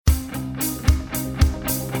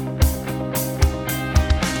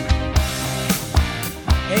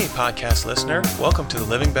podcast listener. Welcome to the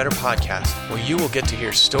Living Better podcast, where you will get to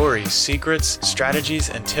hear stories, secrets, strategies,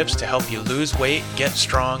 and tips to help you lose weight, get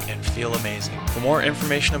strong, and feel amazing. For more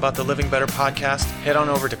information about the Living Better podcast, head on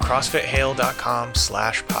over to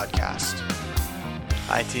crossfithale.com/podcast.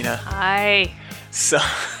 Hi, Tina. Hi. So,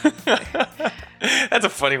 that's a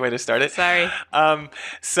funny way to start it. Sorry.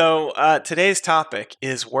 Today's topic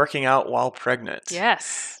is working out while pregnant.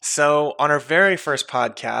 Yes. So on our very first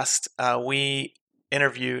podcast, I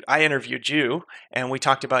interviewed you, and we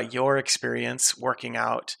talked about your experience working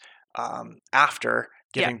out after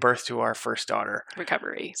giving birth to our first daughter.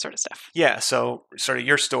 Recovery sort of stuff. Yeah, so sort of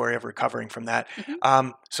your story of recovering from that. Mm-hmm.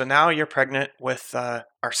 So now you're pregnant with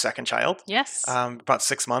our second child. Yes. About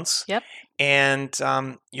 6 months. Yep. And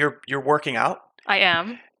you're working out. I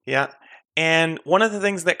am. Yeah. And one of the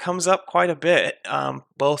things that comes up quite a bit,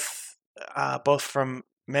 both from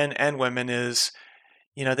men and women, is,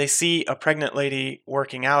 they see a pregnant lady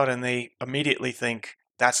working out and they immediately think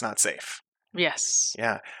that's not safe. Yes.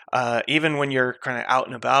 Yeah. Even when you're kind of out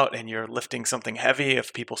and about and you're lifting something heavy,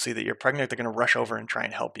 if people see that you're pregnant, they're going to rush over and try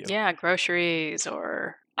and help you. Yeah, groceries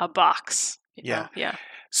or a box. Yeah. Yeah.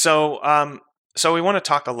 So we want to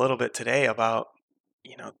talk a little bit today about,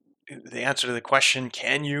 the answer to the question,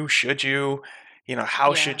 can you, should you,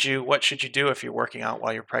 how should you, what should you do if you're working out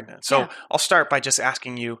while you're pregnant? So I'll start by just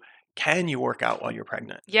asking you, can you work out while you're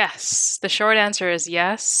pregnant? Yes. The short answer is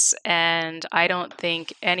yes. And I don't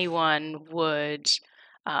think anyone would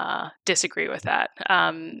disagree with that.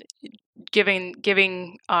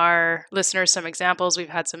 Giving our listeners some examples, we've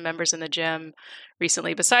had some members in the gym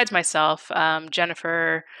recently besides myself.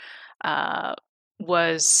 Jennifer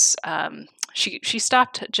was she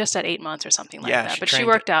stopped just at 8 months or something like that, but she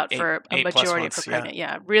worked out for a majority of her pregnant.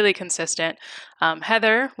 Yeah, really consistent.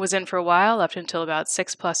 Heather was in for a while, up until about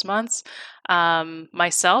 6+ months.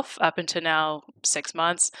 Myself up until now 6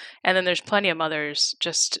 months, and then there's plenty of mothers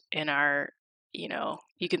just in our,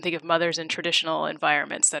 you can think of mothers in traditional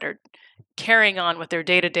environments that are carrying on with their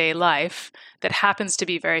day-to-day life that happens to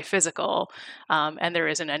be very physical, and there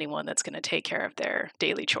isn't anyone that's going to take care of their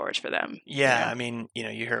daily chores for them. Yeah, I mean, you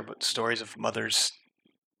hear about stories of mothers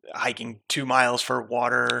hiking 2 miles for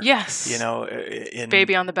water. Yes. In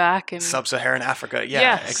baby on the back in sub-Saharan Africa. Yeah,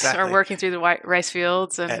 yes, exactly. Or working through the rice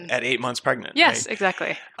fields and at 8 months pregnant. Yes, right?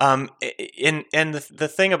 Exactly. And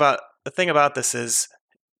the thing about this is,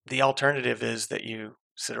 the alternative is that you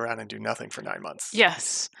sit around and do nothing for 9 months.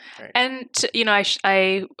 Yes. Right. And,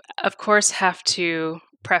 I, of course, have to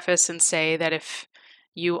preface and say that if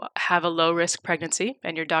you have a low-risk pregnancy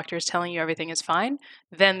and your doctor is telling you everything is fine,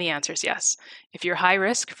 then the answer is yes. If you're high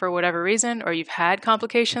risk for whatever reason, or you've had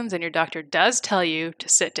complications and your doctor does tell you to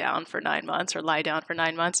sit down for 9 months or lie down for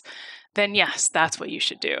 9 months, then yes, that's what you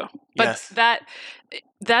should do. But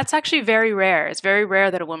that's actually very rare. It's very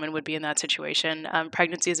rare that a woman would be in that situation.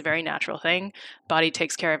 Pregnancy is a very natural thing. Body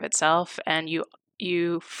takes care of itself. And you,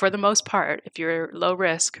 for the most part, if you're low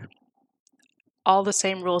risk, all the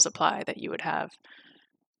same rules apply that you would have.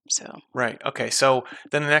 So Right. Okay. So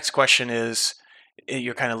then the next question is,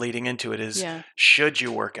 you're kind of leading into it, is should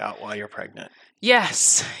you work out while you're pregnant?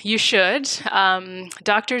 Yes, you should.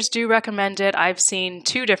 Doctors do recommend it. I've seen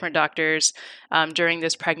 2 different doctors during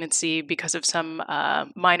this pregnancy because of some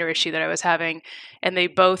minor issue that I was having. And they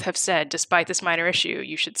both have said, despite this minor issue,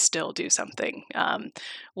 you should still do something.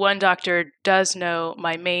 One doctor does know,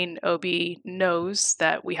 my main OB knows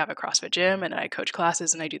that we have a CrossFit gym and I coach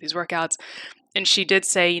classes and I do these workouts. And she did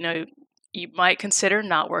say, you might consider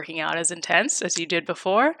not working out as intense as you did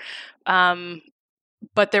before.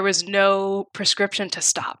 But there was no prescription to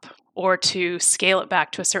stop or to scale it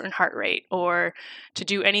back to a certain heart rate or to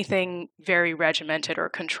do anything very regimented or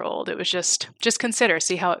controlled. It was just consider,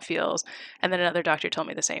 see how it feels. And then another doctor told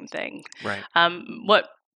me the same thing. Right. What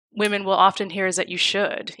women will often hear is that you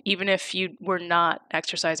should, even if you were not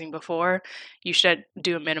exercising before, you should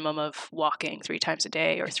do a minimum of walking 3 times a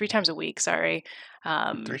day or 3 times a week. 3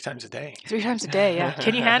 times a day. 3 times a day, yeah.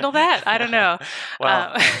 Can you handle that? I don't know.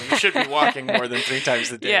 Well, you should be walking more than 3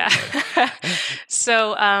 times a day. Yeah.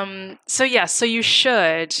 So you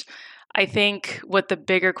should. I think what the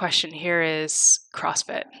bigger question here is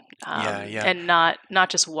CrossFit. And not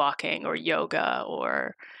just walking or yoga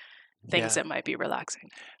or things that might be relaxing.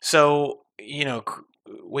 So,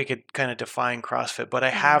 we could kind of define CrossFit, but I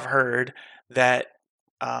have heard that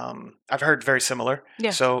I've heard very similar.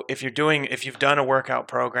 Yeah. So if you've done a workout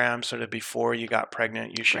program sort of before you got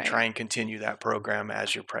pregnant, you should try and continue that program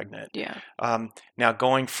as you're pregnant. Yeah. Now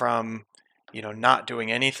going from, not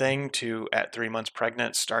doing anything to at 3 months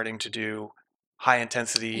pregnant, starting to do high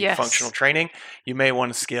intensity functional Yes. training, you may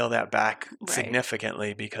want to scale that back Right.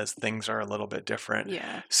 significantly because things are a little bit different.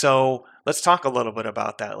 Yeah. So let's talk a little bit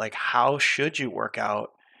about that. Like, how should you work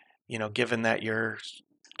out, given that you're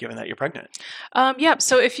pregnant? Yeah.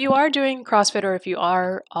 So if you are doing CrossFit or if you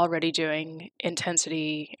are already doing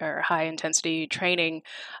intensity or high intensity training,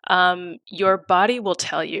 your body will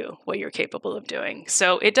tell you what you're capable of doing.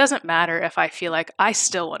 So it doesn't matter if I feel like I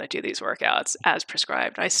still want to do these workouts as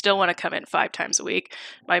prescribed. I still want to come in 5 times a week.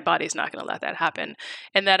 My body's not going to let that happen.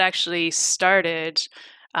 And that actually started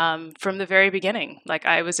from the very beginning. Like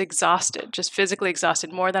I was exhausted, just physically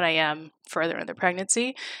exhausted more than I am further in the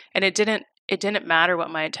pregnancy. And it didn't matter what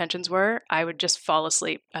my intentions were. I would just fall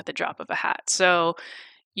asleep at the drop of a hat. So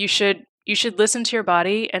you should listen to your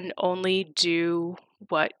body and only do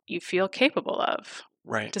what you feel capable of.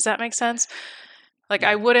 Right. Does that make sense? Like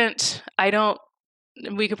Yeah. we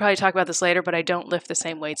could probably talk about this later, but I don't lift the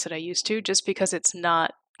same weights that I used to just because it's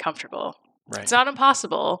not comfortable. Right. It's not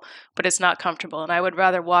impossible, but it's not comfortable. And I would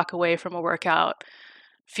rather walk away from a workout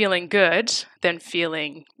feeling good than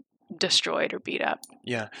feeling destroyed or beat up.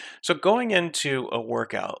 Yeah. So going into a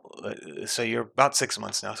workout, so you're about 6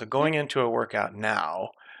 months now. So going into a workout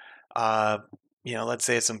now, let's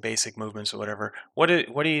say it's some basic movements or whatever. What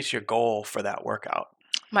is your goal for that workout?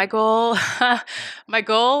 My goal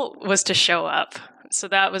was to show up. So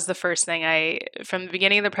that was the first thing. From the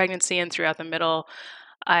beginning of the pregnancy and throughout the middle,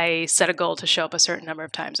 I set a goal to show up a certain number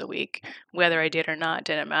of times a week. Whether I did or not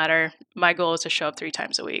didn't matter. My goal was to show up 3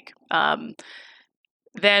 times a week.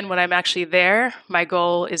 Then when I'm actually there, my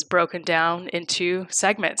goal is broken down into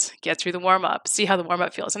segments. Get through the warm-up, see how the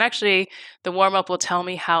warm-up feels. And actually, the warm-up will tell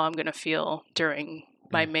me how I'm going to feel during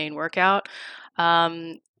my main workout.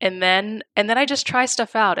 And then I just try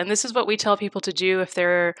stuff out. And this is what we tell people to do if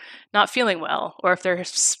they're not feeling well, or if there's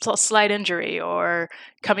slight injury or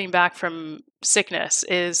coming back from sickness,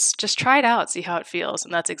 is just try it out, see how it feels.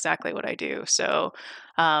 And that's exactly what I do. So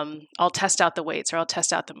I'll test out the weights or I'll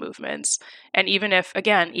test out the movements. And even if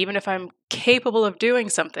I'm capable of doing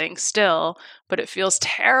something still, but it feels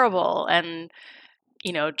terrible and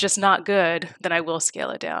just not good, then I will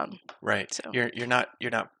scale it down. Right. So You're not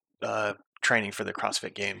training for the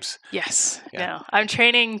CrossFit Games. Yes. Yeah. No. I'm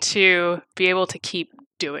training to be able to keep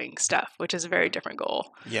doing stuff, which is a very different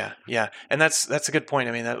goal. Yeah. Yeah. And that's a good point.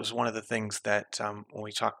 I mean, that was one of the things that when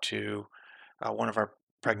we talked to one of our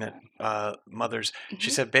pregnant mothers, she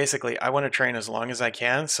said basically, I want to train as long as I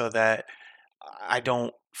can so that I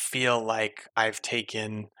don't feel like I've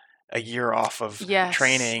taken a year off of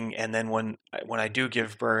training, and then when I do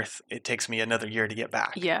give birth, it takes me another year to get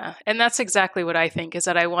back. Yeah, and that's exactly what I think, is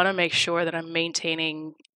that I want to make sure that I'm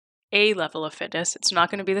maintaining a level of fitness. It's not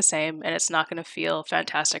going to be the same, and it's not going to feel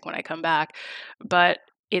fantastic when I come back, but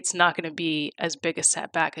it's not going to be as big a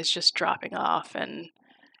setback as just dropping off and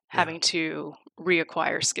having to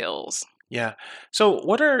reacquire skills. Yeah. So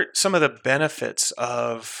what are some of the benefits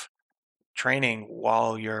of training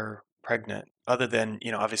while you're pregnant, other than,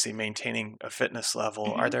 obviously maintaining a fitness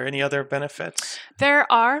level? Are there any other benefits?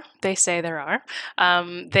 There are. They say there are.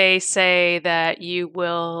 They say that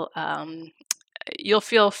you'll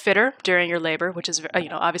feel fitter during your labor, which is,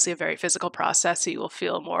 obviously a very physical process. So you will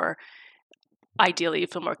feel more, ideally, you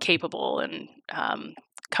feel more capable and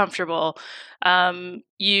comfortable.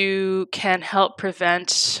 You can help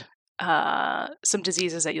prevent some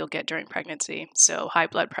diseases that you'll get during pregnancy. So high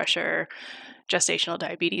blood pressure, gestational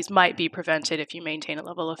diabetes might be prevented if you maintain a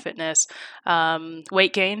level of fitness.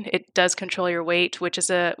 Weight gain, it does control your weight, which is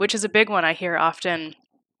a big one I hear often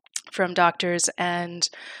from doctors and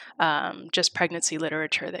just pregnancy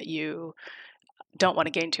literature, that you don't want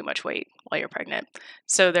to gain too much weight while you're pregnant.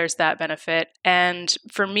 So there's that benefit. And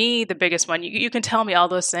for me, the biggest one, you can tell me all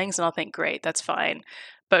those things and I'll think, great, that's fine.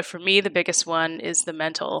 But for me, the biggest one is the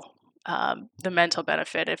mental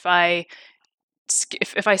benefit. If I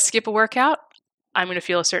skip a workout, I'm going to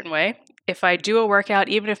feel a certain way. If I do a workout,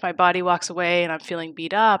 even if my body walks away and I'm feeling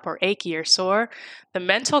beat up or achy or sore, the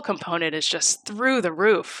mental component is just through the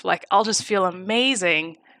roof. Like I'll just feel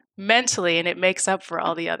amazing mentally, and it makes up for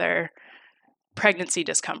all the other pregnancy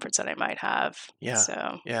discomforts that I might have. Yeah.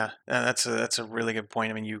 So yeah, and that's a really good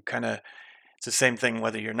point. I mean, it's the same thing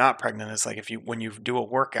whether you're not pregnant. It's like when you do a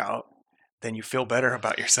workout, then you feel better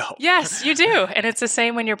about yourself. Yes, you do, and it's the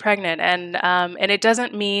same when you're pregnant. And it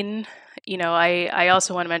doesn't mean, I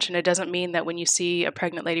also want to mention, it doesn't mean that when you see a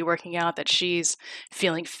pregnant lady working out that she's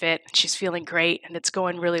feeling fit, she's feeling great, and it's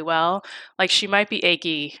going really well. Like she might be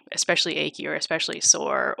achy or especially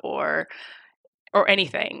sore or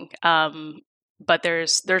anything. But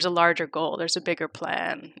there's a larger goal, there's a bigger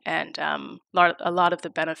plan, and a lot of the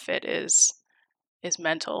benefit is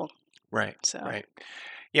mental. Right. So, Right.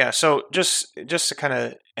 Yeah. So just to kind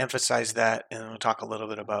of emphasize that, and we'll talk a little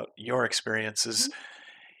bit about your experiences.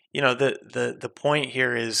 mhm. The point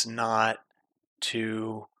here is not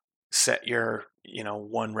to set your,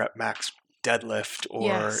 1 rep max deadlift, or,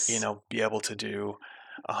 Yes. be able to do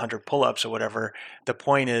 100 pull-ups or whatever. The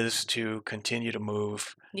point is to continue to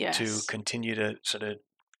move, to Yes. continue to sort of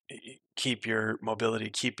keep your mobility,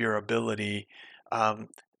 keep your ability, um,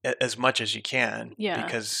 as much as you can, Yeah.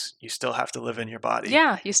 because you still have to live in your body.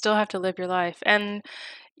 Yeah, you still have to live your life. And,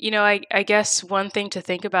 I guess one thing to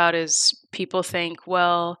think about is people think,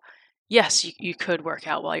 well, yes, you could work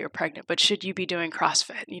out while you're pregnant, but should you be doing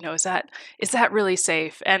CrossFit? Is that really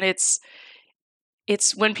safe? And it's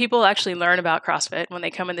when people actually learn about CrossFit, when they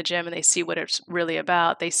come in the gym and they see what it's really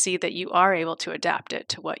about, they see that you are able to adapt it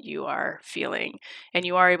to what you are feeling, and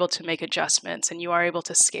you are able to make adjustments, and you are able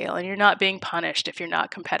to scale, and you're not being punished if you're not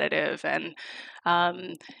competitive. And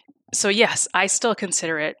um, so, yes, I still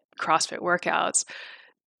consider it CrossFit workouts.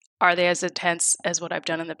 Are they as intense as what I've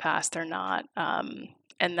done in the past? They're not.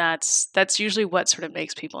 And that's usually what sort of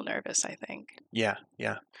makes people nervous, I think. Yeah,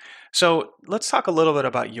 yeah. So let's talk a little bit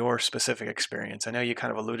about your specific experience. I know you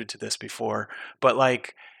kind of alluded to this before, but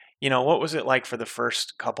like, what was it like for the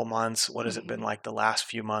first couple months? What has it been Mhm. like the last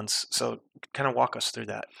few months? So kind of walk us through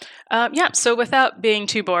that. Yeah, so without being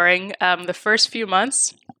too boring, the first few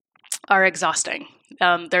months are exhausting.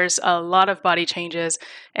 There's a lot of body changes,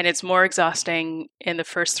 and it's more exhausting in the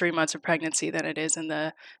first 3 months of pregnancy than it is in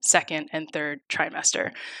the second and third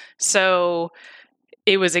trimester. So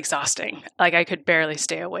it was exhausting. Like I could barely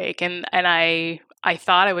stay awake, and I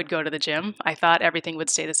thought I would go to the gym. I thought everything would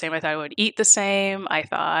stay the same. I thought I would eat the same. I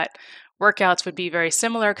thought workouts would be very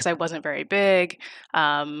similar because I wasn't very big.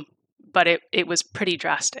 But it was pretty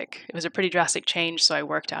drastic. It was a pretty drastic change, so I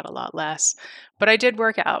worked out a lot less. But I did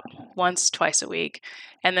work out once, twice a week.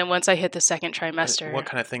 And then once I hit the second What trimester,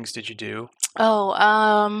 kind of things did you do? oh,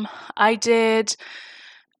 I did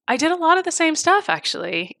a lot of the same stuff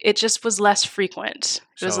actually. It just was less frequent.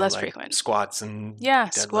 It was So less like frequent. squats and Yeah,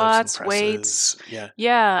 deadlifts and squats, weights. presses. Yeah.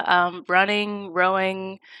 Yeah, running,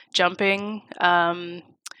 rowing, jumping,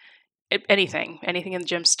 anything in the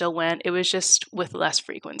gym still went. It was just with less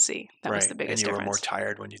frequency. That was Right. the And biggest you were more difference.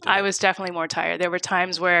 tired when you did I it. was definitely more tired. There were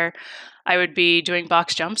times where I would be doing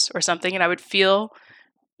box jumps or something, and I would feel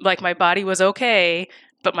like my body was okay,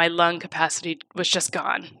 but my lung capacity was just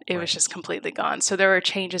gone. It was Right. just completely gone. So there were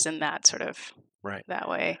changes in that sort of Right. that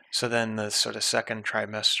way. So then the sort of second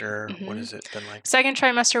trimester, what hmm has it been like? Second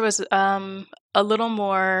trimester was a little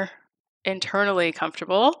more internally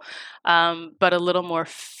comfortable, but a little more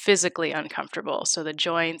physically uncomfortable. So the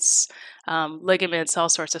joints, ligaments, all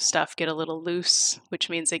sorts of stuff get a little loose, which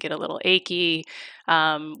means they get a little achy,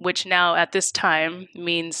 which now at this time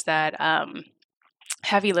means that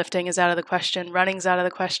heavy lifting is out of the question, running's out of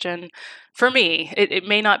the question. For me, it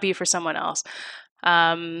may not be for someone else.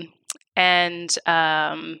 And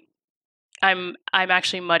I'm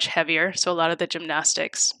actually much heavier, so a lot of the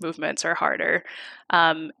gymnastics movements are harder,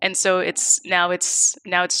 and so it's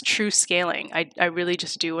true scaling. I really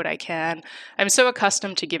just do what I can. I'm so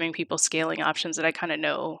accustomed to giving people scaling options that I kind of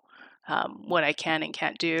know what I can and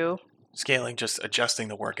can't do. Scaling, just adjusting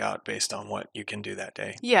the workout based on what you can do that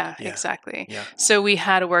day. Yeah, Yeah. exactly. Yeah. So we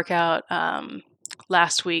had a workout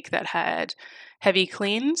last week that had heavy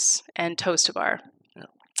cleans and toes to bar. Yeah.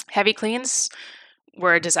 Heavy cleans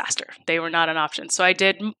were a disaster. They were not an option. So I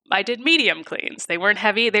did medium cleans. They weren't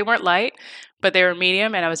heavy, they weren't light, but they were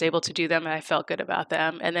medium, and I was able to do them, and I felt good about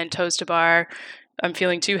them. And then toes to bar, I'm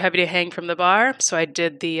feeling too heavy to hang from the bar, so I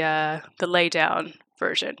did the lay down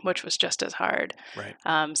version, which was just as hard. Right.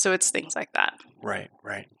 So it's things like that. Right.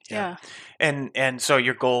 Right. Yeah. And so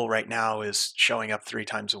your goal right now is showing up 3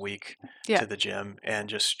 times a week Yeah. to the gym and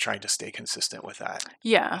just trying to stay consistent with that.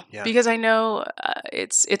 Yeah, Yeah. because I know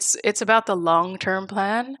it's about the long-term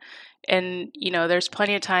plan, and there's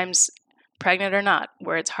plenty of times, pregnant or not,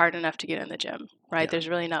 where it's hard enough to get in the gym, right? Yeah. There's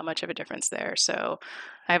really not much of a difference there. So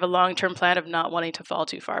I have a long-term plan of not wanting to fall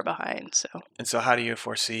too far behind. So And so how do you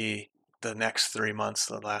foresee the next 3 months,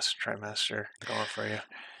 the last trimester, going for you?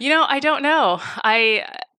 I don't know.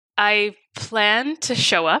 I plan to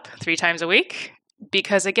show up 3 times a week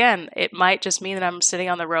because, again, it might just mean that I'm sitting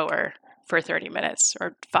on the rower for 30 minutes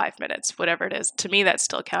or 5 minutes, whatever it is. To me, that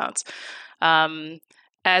still counts.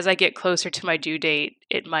 As I get closer to my due date,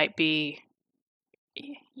 it might be,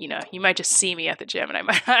 you might just see me at the gym and I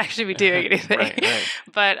might not actually be doing anything. Right.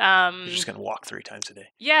 But You're just going to walk 3 times a day.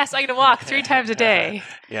 yes, I'm going to walk 3 times a day,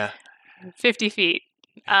 Yeah. 50 feet.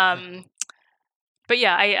 But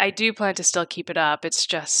yeah, I do plan to still keep it up. It's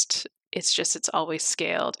always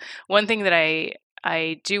scaled. One thing that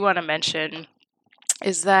I do want to mention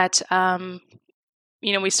is that,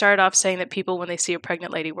 we started off saying that people, when they see a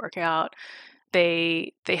pregnant lady working out,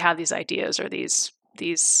 they have these ideas or these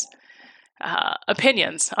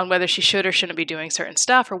opinions on whether she should or shouldn't be doing certain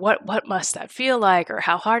stuff, or what must that feel like, or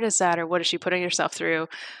how hard is that, or what is she putting herself through.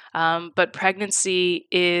 But pregnancy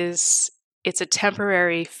it's a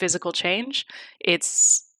temporary physical change.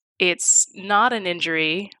 It's not an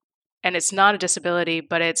injury and it's not a disability,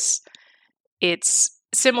 but it's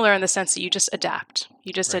similar in the sense that you just adapt.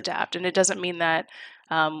 You just adapt, and it doesn't mean that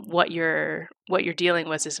what you're dealing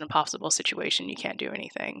with is an impossible situation. You can't do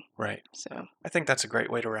anything. Right. So I think that's a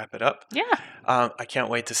great way to wrap it up. Yeah. I can't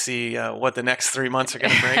wait to see what the next 3 months are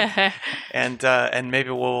going to bring, and maybe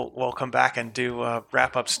we'll come back and do a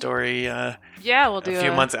wrap up story. We'll do a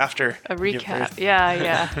few months after a recap.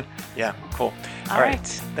 Yeah. Yeah. Cool. All right.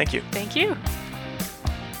 Thank you. Thank you.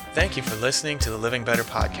 Thank you for listening to the Living Better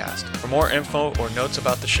podcast. For more info or notes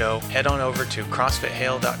about the show, head on over to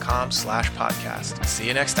crossfithale.com/podcast. See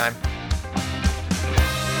you next time.